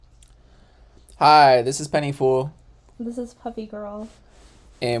Hi, this is Penny Fool, This is Puppy Girl.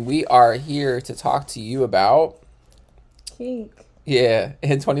 and we are here to talk to you about, Cake. in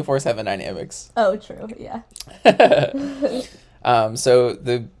 24/7 dynamics. Oh, true. Yeah. So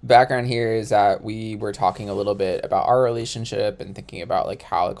the background here is that we were talking a little bit about our relationship and thinking about like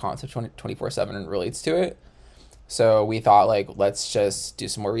how the concept 24/7 relates to it. So we thought like let's just do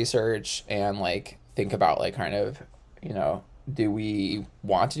some more research and like think about like kind of, do we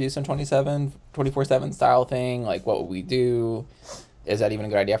want to do some 24/7 style thing? Like what would we do? Is that even a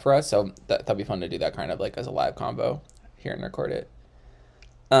good idea for us? So that'd be fun to do that kind of like as a live combo here and record it.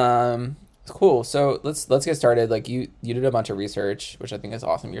 Cool. So let's get started. Like you did a bunch of research, which I think is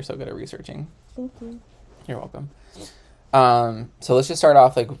awesome. You're so good at researching. Thank you. You're welcome. So let's just start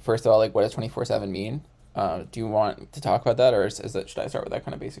off like first of all, like what does 24/7 mean? Do you want to talk about that, or should I start with that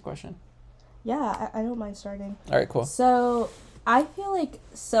kind of basic question? Yeah, I don't mind starting. All right, cool. So I feel like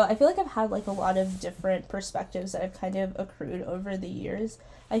I've had like a lot of different perspectives that I've kind of accrued over the years.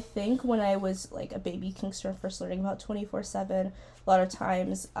 I think when I was like a baby Kingston and first learning about 24/7, a lot of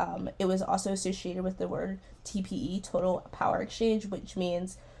times it was also associated with the word TPE, total power exchange, which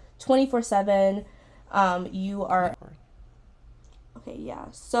means 24/7. You are okay. Yeah.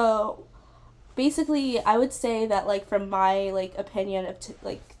 So basically, I would say that like from my like opinion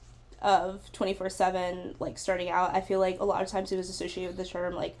of 24/7 like starting out, I feel like a lot of times it was associated with the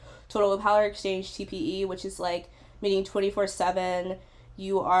term like total power exchange, TPE, which is like meaning 24/7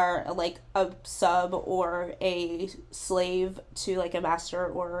 you are like a sub or a slave to like a master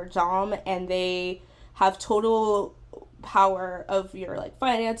or dom, and they have total power of your like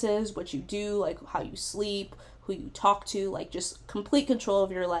finances, what you do, like how you sleep, who you talk to, like just complete control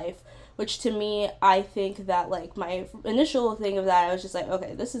of your life. Which to me, I think that like my initial thing of that, I was just like,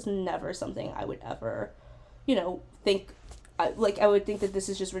 okay, this is never something I would ever, think. I would think that this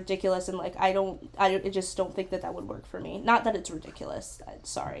is just ridiculous, and like I just don't think that would work for me. Not that it's ridiculous.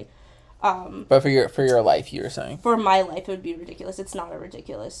 Sorry. But for your life, you were saying. For my life, it would be ridiculous. It's not a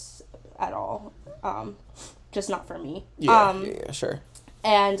ridiculous at all. Just not for me. Yeah, sure.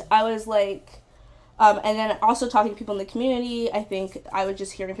 And I was like, and then also talking to people in the community, I think I was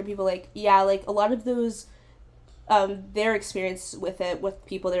just hearing from people like, yeah, like a lot of those, their experience with it, with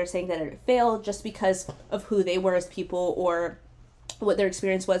people that are saying that it failed just because of who they were as people or what their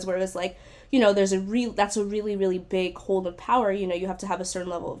experience was, where it was like, that's a really, really big hold of power. You have to have a certain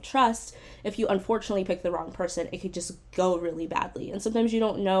level of trust. If you unfortunately pick the wrong person, it could just go really badly. And sometimes you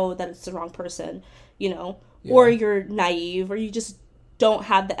don't know that it's the wrong person, Yeah. or you're naive, or you just don't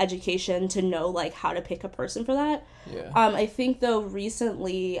have the education to know like how to pick a person for that. Yeah. I think though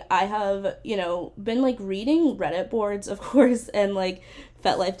recently I have, been like reading Reddit boards, of course, and like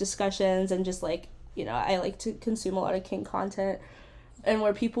FetLife discussions, and just like, I like to consume a lot of kink content, and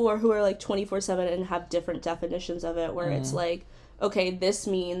where people who are like 24/7 and have different definitions of it, where it's like, okay, this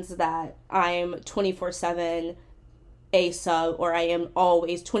means that I'm 24/7 a sub, or I am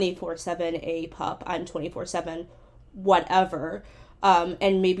always 24/7 a pup. I'm 24/7 whatever.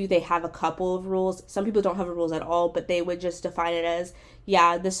 And maybe they have a couple of rules. Some people don't have rules at all, but they would just define it as,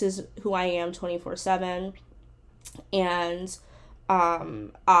 yeah, this is who I am 24/7. And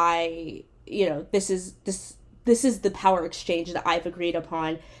this is the power exchange that I've agreed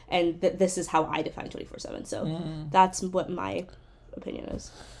upon, and this is how I define 24/7. So that's what my opinion is.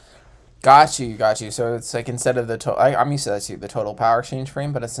 Got you. So it's like instead of the total, I'm used to that too, the total power exchange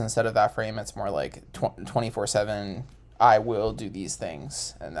frame, but it's instead of that frame, it's more like 24/7. I will do these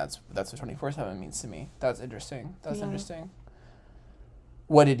things, and that's what 24/7 means to me. That's interesting. Interesting.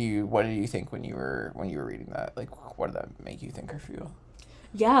 What did you think when you were reading that? Like, what did that make you think or feel?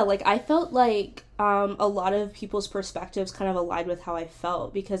 Yeah, like I felt like a lot of people's perspectives kind of aligned with how I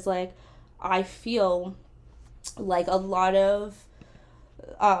felt, because like I feel like a lot of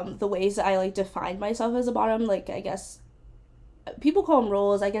the ways that I like defined myself as a bottom, like I guess people call them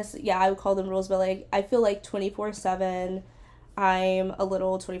roles. I guess, yeah, I would call them roles, but like I feel like 24/7 I'm a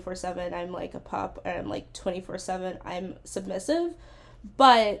little 24/7 I'm like a pup, and I'm like 24/7 I'm submissive.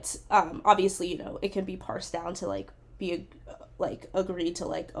 But obviously, it can be parsed down to like be like agreed to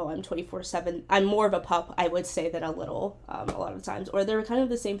like, oh, I'm 24/7 I'm more of a pup, I would say, than a little, a lot of times, or they're kind of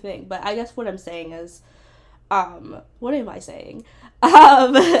the same thing. But I guess what I'm saying is, what am I saying?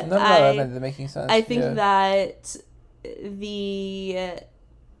 No, that's making sense. I think that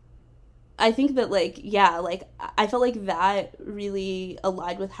I think that like, yeah, like I felt like that really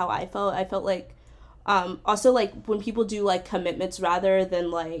aligned with how I felt. I felt like also like when people do like commitments rather than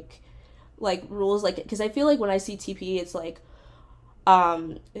like rules, like, because I feel like when I see TP, it's like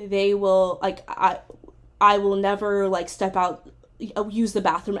they will like I will never like step out use the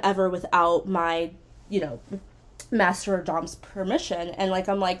bathroom ever without my, master or dom's permission. And like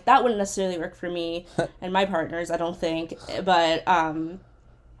I'm like, that wouldn't necessarily work for me and my partners, I don't think. But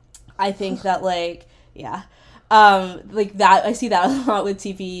I think that like, yeah. Like that, I see that a lot with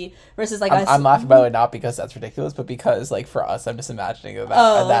TPE versus like I'm laughing by the way, not because that's ridiculous, but because like for us, I'm just imagining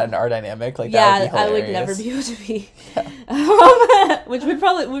that in our dynamic, like that would be hilarious. I would never be able to be, which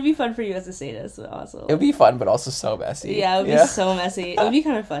would be fun for you as a sadist, but also it would be fun, but also so messy. Yeah, it would be so messy. It would be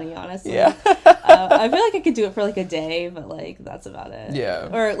kind of funny, honestly. Yeah. I feel like I could do it for like a day, but like that's about it. Yeah.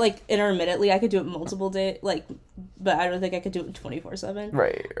 Or like intermittently, I could do it multiple days, like, but I don't think I could do it 24/7.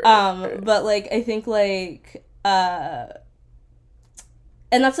 Right. But like I think like. And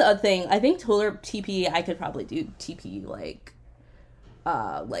that's the other thing. I think Total TPE, I could probably do TPE like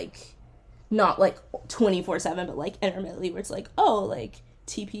not like 24/7, but like intermittently, where it's like, oh, like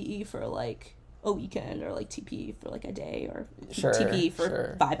TPE for like a weekend, or like TPE for like a day, or TPE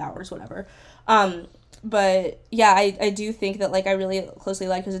for 5 hours, whatever. But yeah, I do think that like I really closely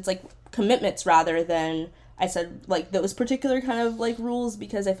like, because it's like commitments rather than, I said, like those particular kind of like rules,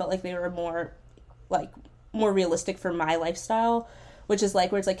 because I felt like they were more realistic for my lifestyle, which is like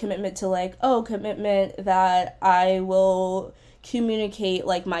where it's like commitment to like, commitment that I will communicate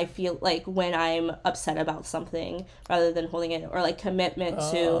like my feel like when I'm upset about something rather than holding it, or like commitment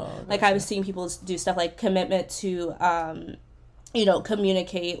to like I was seeing people do stuff like commitment to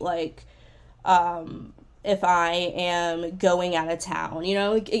communicate like if I am going out of town,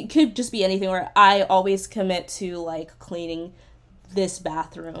 it could just be anything, where I always commit to like cleaning this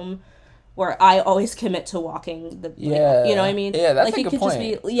bathroom, where I always commit to walking the, you know what I mean? Yeah, that's like a good point.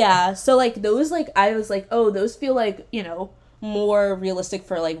 Just be, so like those, like I was like, those feel like, more realistic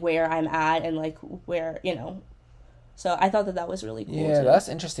for like where I'm at and like where, so I thought that was really cool. Yeah, too. That's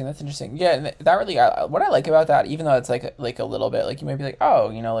interesting. Yeah, and that really, what I like about that, even though it's like a little bit, like you might be like,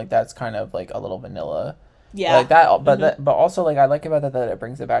 like that's kind of like a little vanilla. Yeah. Like that, but but also like I like about that it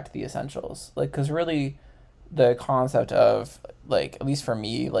brings it back to the essentials. Like, because really the concept of like, at least for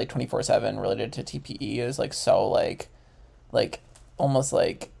me, like 24/7 related to TPE is like so like almost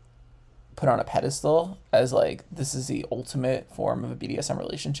like put on a pedestal as like this is the ultimate form of a BDSM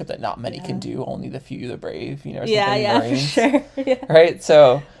relationship that not many can do, only the few, the brave, or something. For sure. Yeah. Right?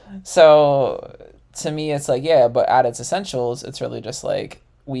 So to me it's like, but at its essentials, it's really just like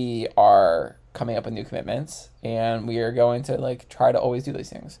we are coming up with new commitments and we are going to like try to always do these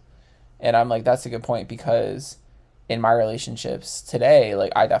things. And I'm like, that's a good point, because in my relationships today,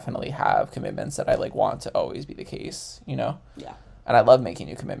 like I definitely have commitments that I like want to always be the case, Yeah. And I love making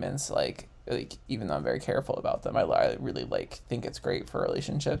new commitments, like even though I'm very careful about them, I really like think it's great for a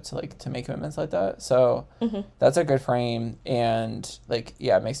relationship to make commitments like that. So that's a good frame, and like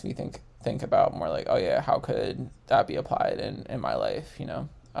it makes me think about more like, how could that be applied in my life,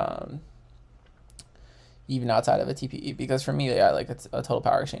 even outside of a TPE, because for me, like it's a total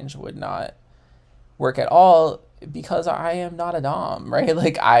power exchange would not work at all, because I am not a dom, right?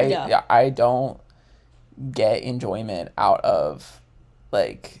 Like I don't get enjoyment out of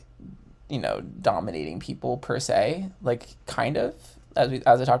like dominating people per se, like kind of as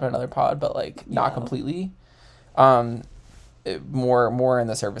I talked about in another pod, but like not completely. More in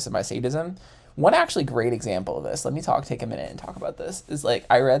the service of my sadism. One actually great example of this, let me take a minute and talk about this, is like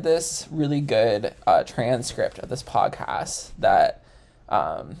I read this really good transcript of this podcast that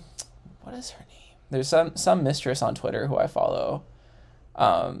what is her name? There's some mistress on Twitter who I follow.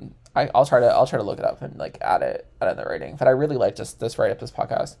 I'll try to look it up and like add it in the writing. But I really like this write up, this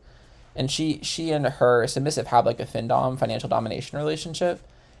podcast. And she and her submissive have like a FinDom, financial domination relationship.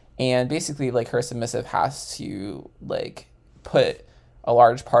 And basically like her submissive has to like put a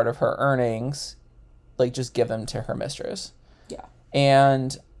large part of her earnings, like just give them to her mistress. Yeah.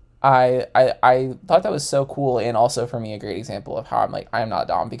 And I thought that was so cool, and also for me a great example of how I'm like, I am not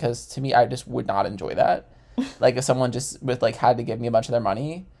dom, because to me I just would not enjoy that. Like if someone just with like had to give me a bunch of their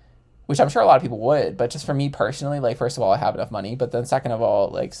money, which I'm sure a lot of people would, but just for me personally, like first of all I have enough money, but then second of all,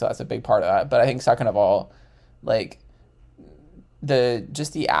 like, so that's a big part of that. But I think second of all, like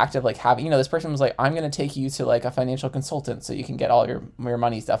the act of like having, this person was like, I'm gonna take you to like a financial consultant so you can get all your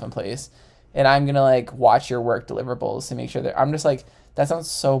money stuff in place, and I'm gonna like watch your work deliverables to make sure that, I'm just like, that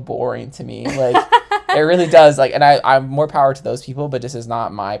sounds so boring to me. Like it really does. Like, and I'm more power to those people, but this is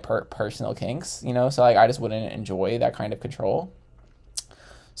not my personal kinks, so like I just wouldn't enjoy that kind of control.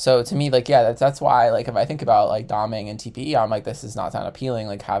 So to me, like, that's why, like, if I think about like doming and TPE, I'm like, this is not that appealing,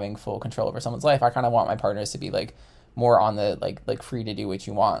 like having full control over someone's life. I kind of want my partners to be like more on the like free to do what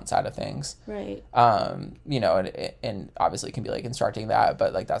you want side of things. Right. And obviously it can be like instructing that,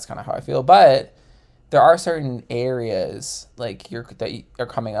 but like that's kind of how I feel. But there are certain areas like that are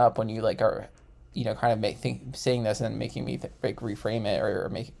coming up when you like are, you know, kind of saying this and making me like reframe it, or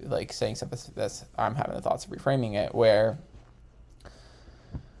make like saying something that's I'm having the thoughts of reframing it, where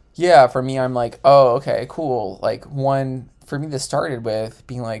yeah, for me, I'm like, oh, okay, cool. Like, one, for me, this started with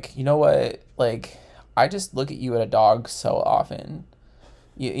being like, you know what? Like, I just look at you at a dog so often.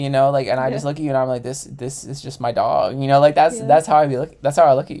 You know, like, and I just look at you and I'm like, this is just my dog. You know, like, that's how that's how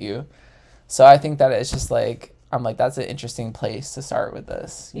I look at you. So I think that it's just like, I'm like, that's an interesting place to start with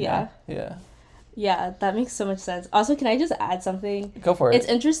this. Yeah. Know? Yeah. Yeah, that makes so much sense. Also, can I just add something? Go for it. It's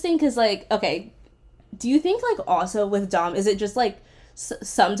interesting because, like, okay, do you think, like, also with Dom, is it just, like,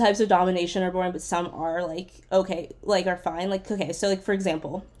 some types of domination are boring, but some are, like, okay, like, are fine? Like, okay, so, like, for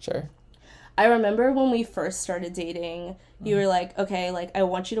example. Sure. I remember when we first started dating, you were like, okay, like, I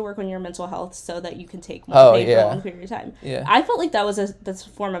want you to work on your mental health so that you can take more pain for a long period of time. Yeah. I felt like that was that's a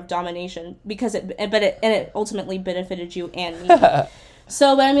form of domination because it ultimately benefited you and me.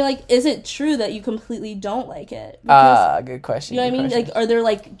 So, but I mean, like, is it true that you completely don't like it? Good question. You know what I mean? Like, are there,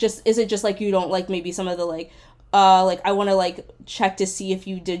 like, is it just, like, you don't like maybe some of the, like, I want to, like, check to see if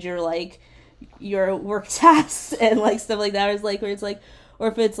you did your, like, your work tasks and, like, stuff like that, or it's, like, where it's, like, or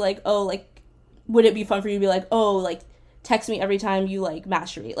if it's, like, oh, like, would it be fun for you to be, like, oh, like, text me every time you, like,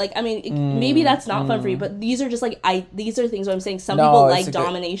 masturbate? Like, I mean, maybe that's not fun for you, but these are just, like, these are things where I'm saying some people like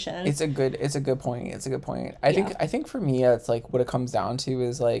domination. It's a good point. I think for me, it's, like, what it comes down to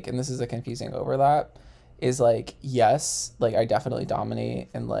is, like, and this is a confusing overlap, is, like, yes, like, I definitely dominate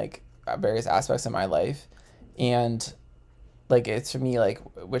in, like, various aspects of my life, and, like, it's for me, like,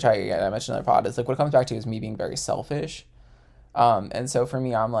 which I mentioned in the pod, is, like, what it comes back to is me being very selfish, and so for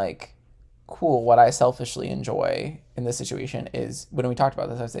me, I'm, like, cool, what I selfishly enjoy in this situation is, when we talked about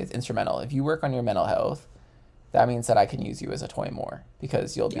this, I would say it's instrumental. If you work on your mental health, that means that I can use you as a toy more,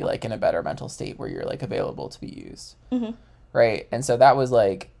 because you'll be, like, in a better mental state where you're, like, available to be used. Mm-hmm. Right? And so that was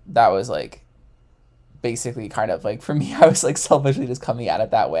basically kind of, like, for me, I was, like, selfishly just coming at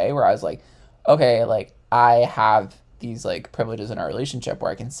it that way, where I was like, okay, like, I have these, like, privileges in our relationship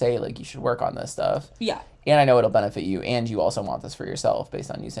where I can say, like, you should work on this stuff. Yeah. And I know it'll benefit you, and you also want this for yourself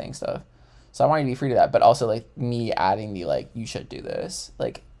based on you saying stuff. So I want you to be free to that, but also, like, me adding the, like, you should do this,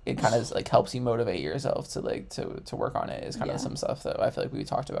 like, it kind of, like, helps you motivate yourself to, like, to work on it, is kind of some stuff that I feel like we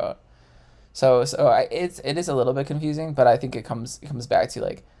talked about. So it is a little bit confusing, but I think it comes back to,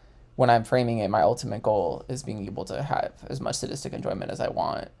 like, when I'm framing it, my ultimate goal is being able to have as much sadistic enjoyment as I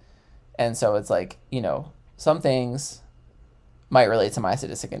want. And so it's like, you know, some things might relate to my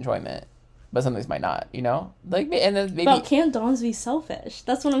sadistic enjoyment, but some things might not, you know? Like, and then maybe... But can't doms be selfish?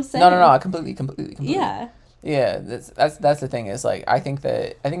 That's what I'm saying. No, completely. Yeah. Yeah, that's the thing, is, like, I think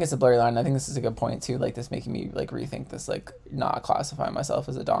it's a blurry line. I think this is a good point, too, like, this making me, like, rethink this, like, not classifying myself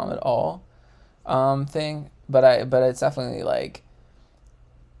as a dom at all thing. But it's definitely, like...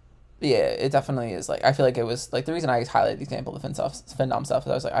 Yeah, it definitely is, like, I feel like it was, like, the reason I highlighted the example of FinDom stuff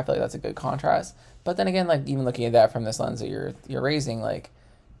is I was like, I feel like that's a good contrast. But then again, like, even looking at that from this lens that you're raising, like,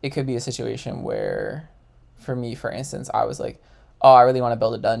 it could be a situation where, for me, for instance, I was like, oh, I really want to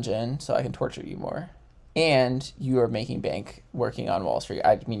build a dungeon so I can torture you more. And you are making bank working on Wall Street.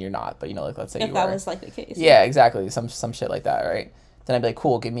 I mean, you're not, but, you know, like, let's say if you that were. was, like, the case. Yeah, exactly. Some shit like that, right? Then I'd be like,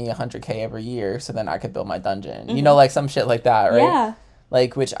 cool, give me $100K every year so then I could build my dungeon. Mm-hmm. You know, like, some shit like that, right? Yeah.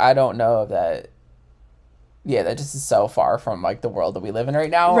 Like, which I don't know that... Yeah, that just is so far from, like, the world that we live in right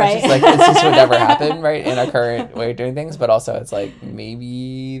now. Right. It's just, like, this just would never happen, right, in our current way of doing things. But also, it's, like,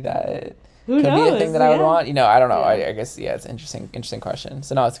 maybe that Who could knows? be a thing that I would want. You know, I don't know. Yeah. I guess, yeah, it's an interesting question.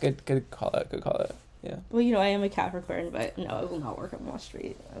 So, no, it's a good call out. Good call out. Yeah. Well, you know, I am a Capricorn, but no, I will not work on Wall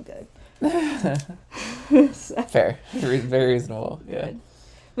Street. I'm good. So. Fair. Very reasonable. Yeah. Good.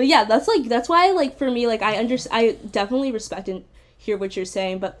 But yeah, that's why, like, for me, like, I definitely respect and hear what you're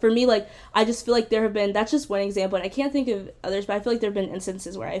saying, but for me, like, I just feel like that's just one example, and I can't think of others, but I feel like there have been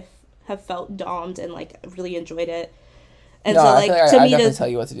instances where I have felt domed and, like, really enjoyed it. And no, so, like, I to me, I definitely tell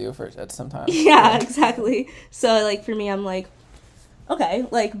you what to do at some time. Yeah, exactly. So, like, for me, I'm like, okay,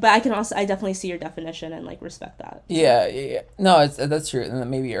 like, but I definitely see your definition and, like, respect that. Yeah. No, that's true,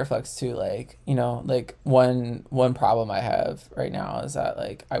 and maybe it reflects too, like, you know, like, one problem I have right now is that,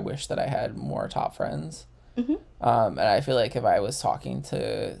 like, I wish that I had more top friends. Mm-hmm. And I feel like if I was talking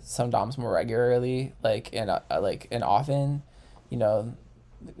to some doms more regularly, like, and often, you know,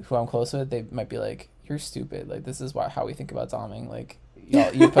 who I'm close with, they might be like, "You're stupid. Like, this is how we think about doming. Like,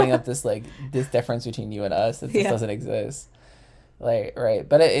 you're putting up this, like, this difference between you and us that just doesn't exist." Like, right?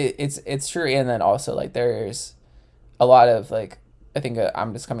 But it's true, and then also, like, there's a lot of, like, I think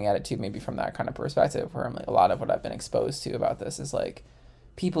I'm just coming at it too, maybe from that kind of perspective, where I'm like, a lot of what I've been exposed to about this is, like,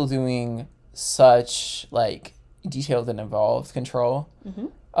 people doing such like detailed and involved control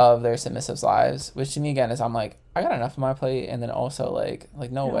of their submissives' lives, which to me again is I'm like, I got enough on my plate, and then also like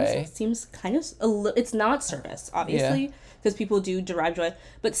no way. It seems kind of it's not service, obviously, because people do derive joy,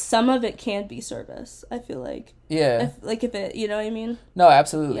 but some of it can be service. I feel like if it, you know what I mean? No,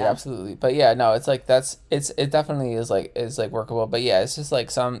 absolutely. But yeah, no, it's like it definitely is like workable. But yeah, it's just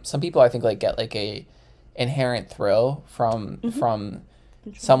like some people I think like get like a inherent thrill from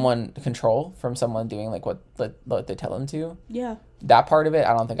someone doing like what they tell them to. Yeah. That part of it,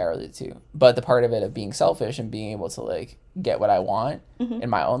 I don't think I relate to. But the part of it of being selfish and being able to like get what I want in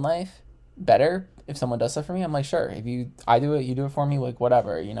my own life better, if someone does stuff for me, I'm like, sure. If I do it, you do it for me, like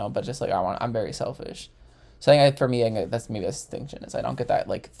whatever, you know. But just like I'm very selfish. So I think for me, that's maybe a distinction is I don't get that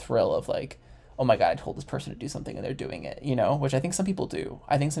like thrill of like, oh my God, I told this person to do something and they're doing it, you know, which I think some people do.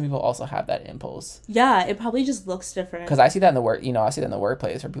 I think some people also have that impulse. Yeah, it probably just looks different. Because I see that in the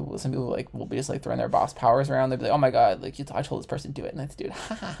workplace where some people like will be just like throwing their boss powers around. They'll be like, oh my God, like I told this person to do it, and they have to do it.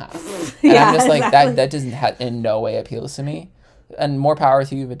 And I'm just like, exactly. that doesn't in no way appeals to me. And more power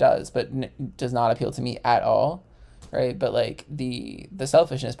to you if it does, but does not appeal to me at all. Right, but like the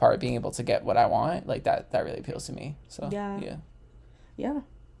selfishness part, being able to get what I want, like that really appeals to me. So yeah.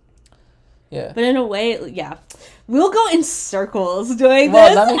 But in a way, we'll go in circles doing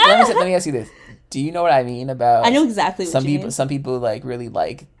this. Let me ask you this: do you know what I mean about? I know exactly what you mean. Some people like really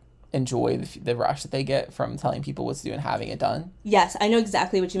like enjoy the rush that they get from telling people what to do and having it done. Yes, I know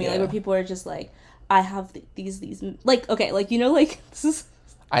exactly what you mean. Like where people are just like, I have these like okay, like you know, like this is.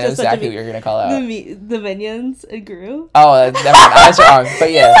 I know exactly what you're going to call out. The Minions and Gru. Oh, I was wrong.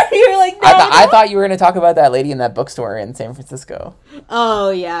 But yeah. You're like, no, I thought you were going to talk about that lady in that bookstore in San Francisco.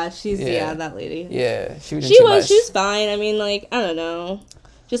 Oh, yeah. She's, that lady. Yeah. She was fine. I mean, like, I don't know.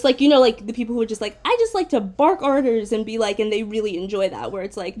 Just like, you know, like the people who are just like, I just like to bark orders and be like, and they really enjoy that, where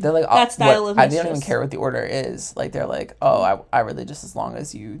it's like, they're like, that style of mistress. They don't even care what the order is. Like, they're like, oh, I really just as long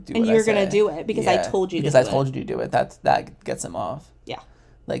as you do and what you're going to do it because I told you to do it. Because I told you to do it. That gets them off. Yeah.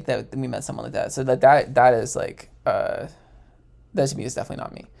 Like that, we met someone like that. So that is like, that to me is definitely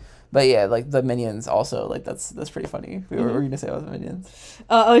not me. But yeah, like the Minions also, like that's pretty funny. What were you gonna say about the Minions?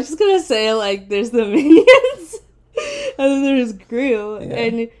 I was just gonna say like there's the Minions, and then there's Gru,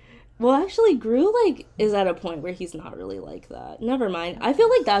 and well, actually, Gru like is at a point where he's not really like that. Never mind. I feel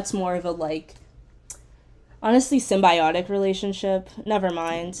like that's more of a like, honestly, symbiotic relationship. Never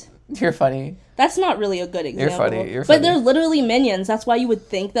mind. You're funny. That's not really a good example. You're funny. But they're literally minions. That's why you would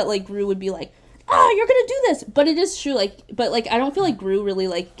think that, like, Gru would be like, you're gonna do this. But it is true, like, but, like, I don't feel like Gru really,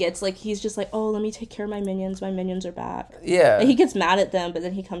 like, gets, like, he's just like, oh, let me take care of my minions. My minions are back. Yeah. Like, he gets mad at them, but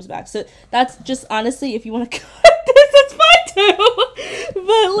then he comes back. So that's just, honestly, if you want to cut this, it's fine, too.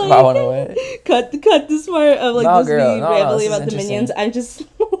 But, like, I want to cut this part of, like, me rambling about the minions. I just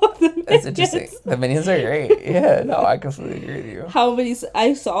love the minions. It's interesting. The Minions are great. Yeah, no, I completely agree with you.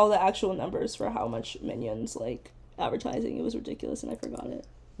 I saw the actual numbers for how much Minions, like, advertising. It was ridiculous, and I forgot it.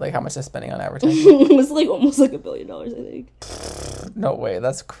 Like, how much they're spending on advertising? It was, like, almost like $1 billion, I think. No way,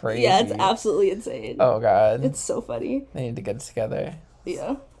 that's crazy. Yeah, it's absolutely insane. Oh, God. It's so funny. They need to get it together.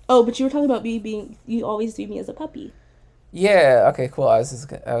 Yeah. Oh, but you were talking about you always view me as a puppy. Yeah, okay, cool. I was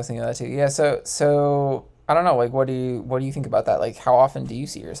thinking of that, too. Yeah, so I don't know, like, what do you think about that? Like, how often do you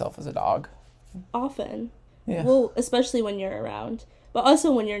see yourself as a dog? Often. Yeah. Well, especially when you're around. But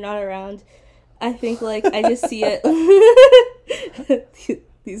also when you're not around. I think, like, I just see it.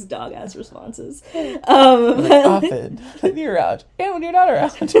 These dog-ass responses. Often. When you're around. And when you're not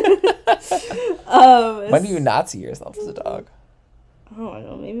around. When do you not see yourself as a dog? I don't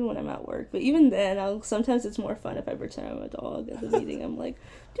know, maybe when I'm at work. But even then, sometimes it's more fun if I pretend I'm a dog at the meeting. I'm like,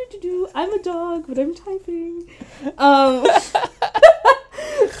 I'm a dog, but I'm typing.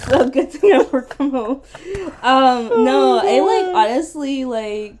 So good thing I work from home. No, I like honestly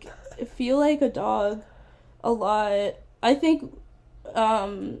like feel like a dog a lot. I think,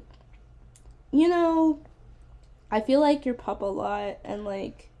 you know, I feel like your pup a lot, and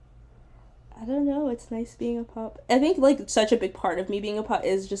like, I don't know, it's nice being a pup. I think like such a big part of me being a pup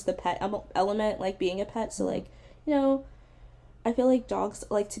is just the pet element, like being a pet. So like, you know, I feel like dogs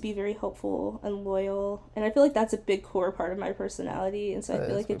like to be very helpful and loyal, and I feel like that's a big core part of my personality, and so I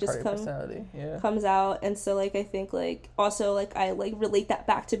feel like it just comes out. And so like I think like also like I like relate that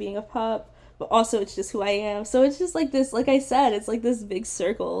back to being a pup, but also it's just who I am. So it's just like this, like I said, it's like this big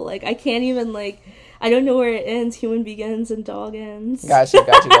circle. Like I can't even like, I don't know where it ends. Human begins and dog ends. Gotcha.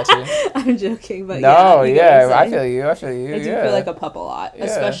 I'm joking, but no, I feel you. I do feel like a pup a lot,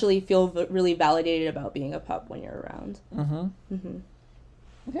 especially feel really validated about being a pup when you're around.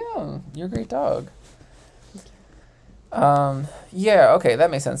 Yeah, you're a great dog. Yeah, okay,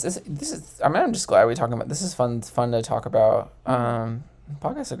 that makes sense. This is, I mean, I'm just glad we're talking about, this is fun to talk about.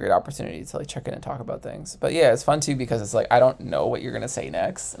 Podcast is a great opportunity to like check in and talk about things. But yeah, it's fun too because it's like I don't know what you're gonna say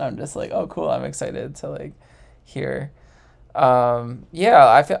next. And I'm just like, oh cool, I'm excited to like hear. Yeah,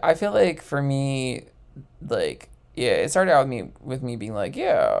 I feel like for me, like yeah, it started out with me being like,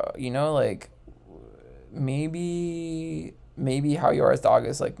 yeah, like maybe how yours dog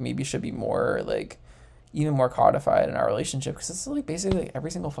is like maybe should be more like even more codified in our relationship because it's like basically like,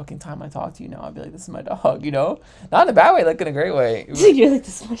 every single fucking time I talk to you now I'll be like this is my dog, not in a bad way, like in a great way. You're like,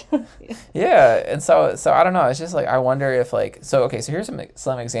 this is my dog. Yeah, and so I don't know, it's just like I wonder if like so okay, so here's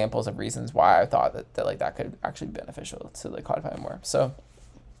some examples of reasons why I thought that like that could actually be beneficial to like codify more. So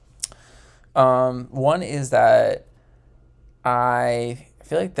one is that I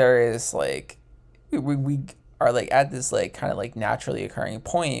feel like there is like we are like at this like kind of like naturally occurring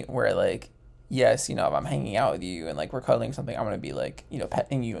point where like yes, if I'm hanging out with you and like we're cuddling something, I'm gonna be like,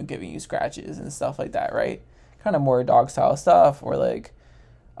 petting you and giving you scratches and stuff like that, right? Kind of more dog style stuff, or like,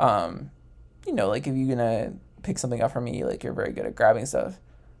 like if you're gonna pick something up from me, like you're very good at grabbing stuff.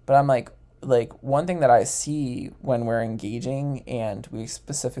 But I'm like one thing that I see when we're engaging and we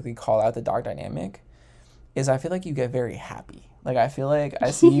specifically call out the dog dynamic is I feel like you get very happy. Like I feel like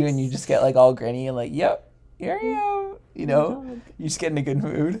I see you and you just get like all grinny and like, yep, here I am, you just get in a good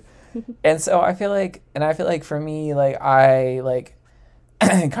mood. And so I feel like for me, like I like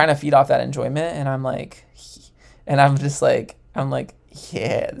kind of feed off that enjoyment and I'm like, and I'm just like,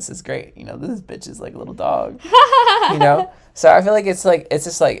 yeah, this is great. This bitch is like a little dog, So I feel like it's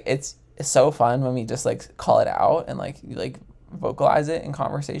just like, it's so fun when we just like call it out and like, you like vocalize it in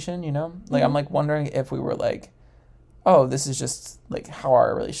conversation, like mm-hmm. I'm like wondering if we were like, oh, this is just like how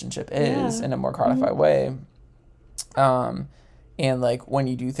our relationship is in a more codified mm-hmm. way. And, like, when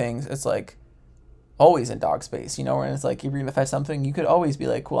you do things, it's, like, always in dog space, and it's, like, if you're going to fetch something, you could always be,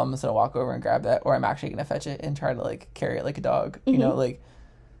 like, cool, I'm just going to walk over and grab that, or I'm actually going to fetch it and try to, like, carry it like a dog,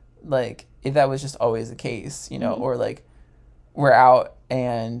 mm-hmm. Like, if that was just always the case, mm-hmm. or, like, we're out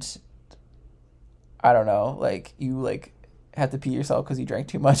and, I don't know, like, you, like, have to pee yourself because you drank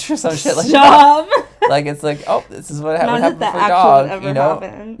too much or some shit like Stop. That. Like, it's like, oh, this is what happened for a dog,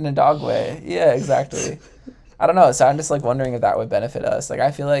 happened. In a dog way. Yeah, exactly. I don't know, so I'm just like wondering if that would benefit us. Like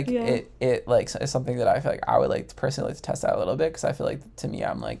I feel like it like is something that I feel like I would like to personally like to test out a little bit because I feel like to me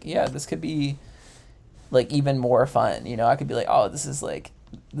I'm like, yeah, this could be like even more fun. I could be like, oh, this is like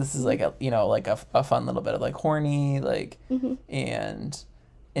a like a fun little bit of like horny like mm-hmm. and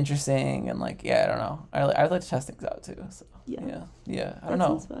interesting and like I don't know. I like to test things out too. So yeah. I don't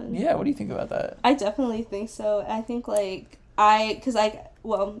know. Fun. Yeah, what do you think about that? I definitely think so. I think like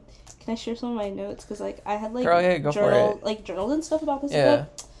can I share some of my notes? Because, like, I had, like, journaled and stuff about this. Yeah.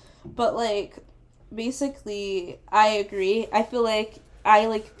 But, like, basically, I agree. I feel like I,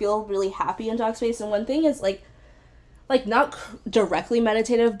 like, feel really happy in dog space. And one thing is, like not directly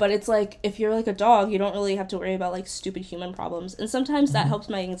meditative, but it's, like, if you're, like, a dog, you don't really have to worry about, like, stupid human problems. And sometimes mm-hmm. that helps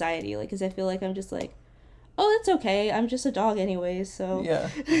my anxiety, like, because I feel like I'm just, like, oh, that's okay. I'm just a dog anyways, so... Yeah.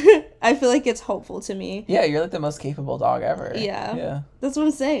 I feel like it's helpful to me. Yeah, you're, like, the most capable dog ever. Yeah. That's what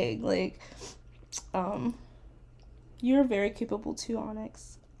I'm saying. Like, you're very capable too,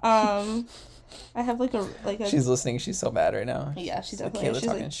 Onyx. I have, like a... She's listening. She's so mad right now. Yeah, she's like, definitely... Kayla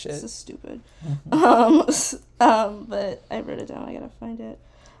talking like, shit. This is stupid. But I wrote it down. I gotta find it.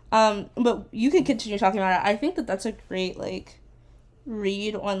 But you can continue talking about it. I think that's a great, like,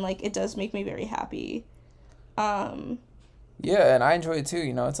 read on, like, it does make me very happy. Yeah, and I enjoy it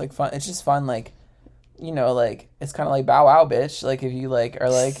too, it's like fun. It's just fun, like, like it's kind of like bow wow, bitch. Like if you like are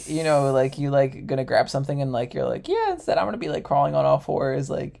like, like you like gonna grab something and like you're like, yeah, instead I'm gonna be like crawling on all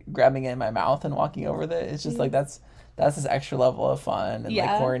fours, like grabbing it in my mouth and walking over with it. It's just like that's this extra level of fun and like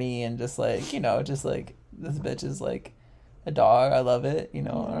horny and just like just like this bitch is like a dog. I love it. I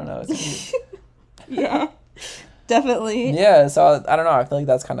don't know. It's cute. Yeah. Definitely. Yeah, so I don't know. I feel like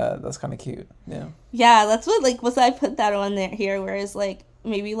that's kind of cute. Yeah. Yeah, that's what I put that on there here. Whereas like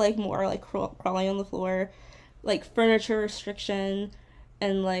maybe like more like crawling on the floor, like furniture restriction,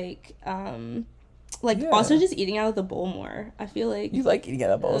 and like also just eating out of the bowl more. I feel like you like eating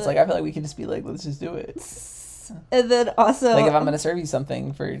out of bowls. Like I feel like we can just be like, let's just do it. And then also like if I'm gonna serve you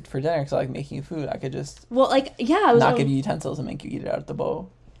something for dinner, because I like making you food, I could just not give you utensils and make you eat it out of the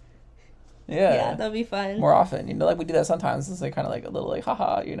bowl. Yeah, that'd be fun. More often, like we do that sometimes. It's like kind of like a little like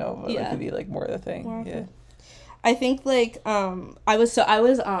haha, but like it could be like more of the thing. Yeah. I think like so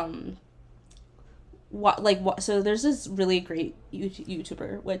there's this really great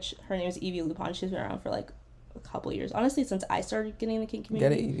YouTuber, which her name is Evie Lupon. She's been around for like a couple years, honestly, since I started getting the kink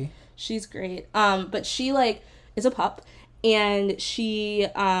community. Get it, Evie. She's great. But she like is a pup, and she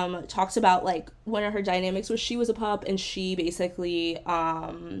talks about like one of her dynamics where she was a pup and she basically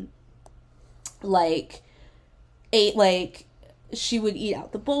like ate like she would eat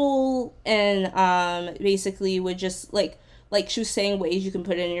out the bowl and basically would just like she was saying ways you can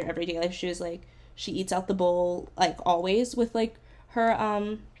put it in your everyday life. She was like she eats out the bowl like always with like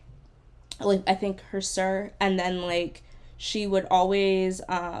her like I think her sir, and then like she would always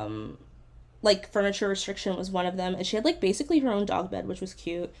like furniture restriction was one of them, and she had like basically her own dog bed, which was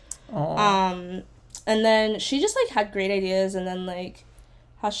cute. Aww. And then she just like had great ideas, and then like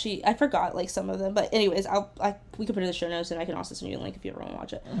how she I forgot like some of them, but anyways we can put it in the show notes, and I can also send you a link if you ever want to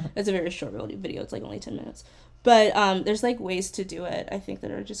watch it. It's a very short video. It's like only 10 minutes, but there's like ways to do it I think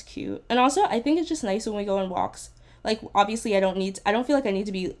that are just cute. And also I think it's just nice when we go on walks. Like obviously I don't feel like I need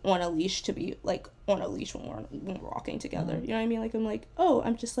to be on a leash to be like on a leash when we're walking together. You know what I mean? Like I'm like, oh,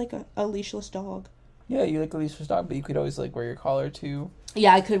 I'm just like a leashless dog. Yeah, you like a leashless dog, but you could always like wear your collar too.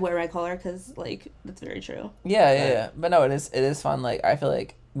 Yeah, I could wear my collar because like that's very true. Yeah. But no, it is fun. Like I feel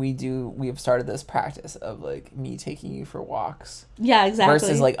like we've started this practice of like me taking you for walks. Yeah, exactly.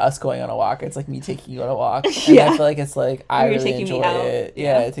 Versus like us going on a walk. It's like me taking you on a walk. And Yeah. I feel like it's like I really enjoy it.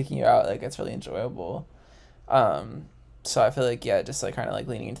 Yeah, taking you out, like it's really enjoyable. So I feel like just like kind of like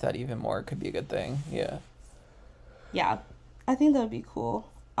leaning into that even more could be a good thing. Yeah. Yeah. I think that would be cool.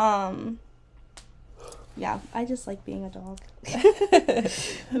 Yeah, I just like being a dog.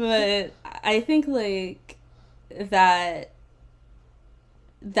 But I think like that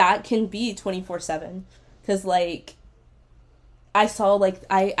can be 24/7 cuz like I saw like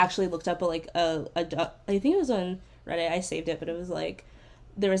I actually looked up I think it was on Reddit. I saved it, but it was like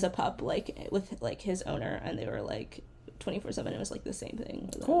there was a pup like with like his owner, and they were like 24/7. It was like the same thing.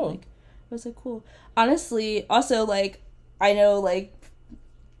 Cool. Like, it was like cool. Honestly, also like I know like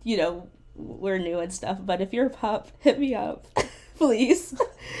you know we're new and stuff, but if you're a pup, hit me up, please.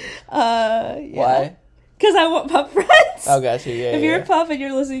 Yeah. Why? Because I want pup friends. Oh, gotcha. Yeah. If you're a pup and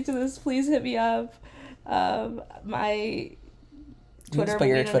you're listening to this, please hit me up. My Twitter. Put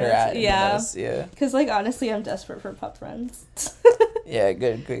your Twitter at. Yeah. Yeah. Because like honestly, I'm desperate for pup friends. Yeah.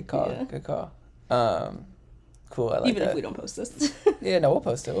 Good call. Yeah. Good call. Cool. I like Even that. if we don't post this. Yeah. No, we'll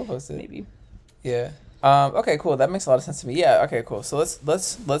post it. Maybe. Yeah. Okay. Cool. That makes a lot of sense to me. Yeah. Okay. Cool. So let's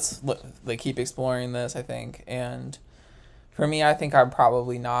like keep exploring this. I think, and for me, I think I'm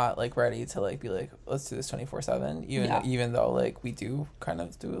probably not like ready to like be like let's do this 24/7. Even though like we do kind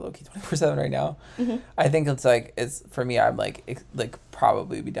of do a low key 24/7 right now. Mm-hmm. I think it's for me. I'm like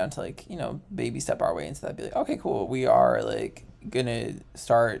probably be down to like baby step our way into that. Be like okay, cool. We are like gonna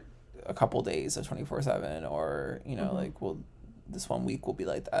start a couple days of 24/7, or like this 1 week will be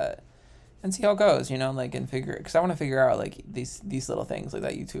like that. And see how it goes, like, and because I want to figure out, like, these little things, like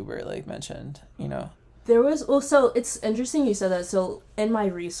that YouTuber, like, mentioned, There was, so it's interesting you said that. So in my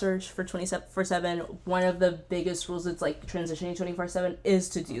research for 24/7, one of the biggest rules it's like transitioning 24/7 is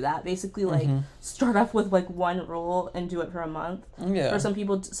to do that. Basically, like, start off with, like, one rule and do it for a month. Yeah. For some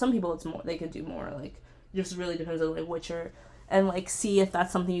people it's more, they could do more, like, just really depends on, like, what you're, and, like, see if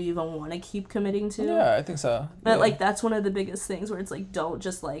that's something you even want to keep committing to. Yeah, I think so. But, like, that's one of the biggest things where it's, like, don't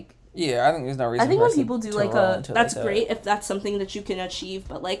just, like, yeah, I think there's no reason. I think when people do like that's like great if that's something that you can achieve,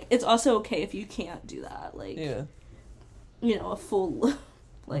 but like it's also okay if you can't do that. Like, a full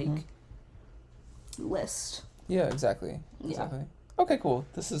like list. Yeah, exactly. Yeah. Okay, cool.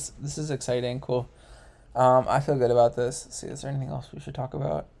 This is exciting. Cool. I feel good about this. Let's see, is there anything else we should talk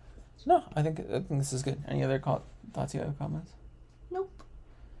about? No, I think this is good. Any other thoughts you have, comments? Nope.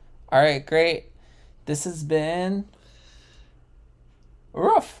 All right, great. This has been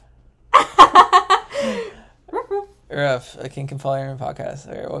rough. Rough. A Kink and Polyamorous podcast.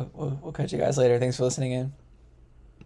 All right, we'll catch you guys later. Thanks for listening in.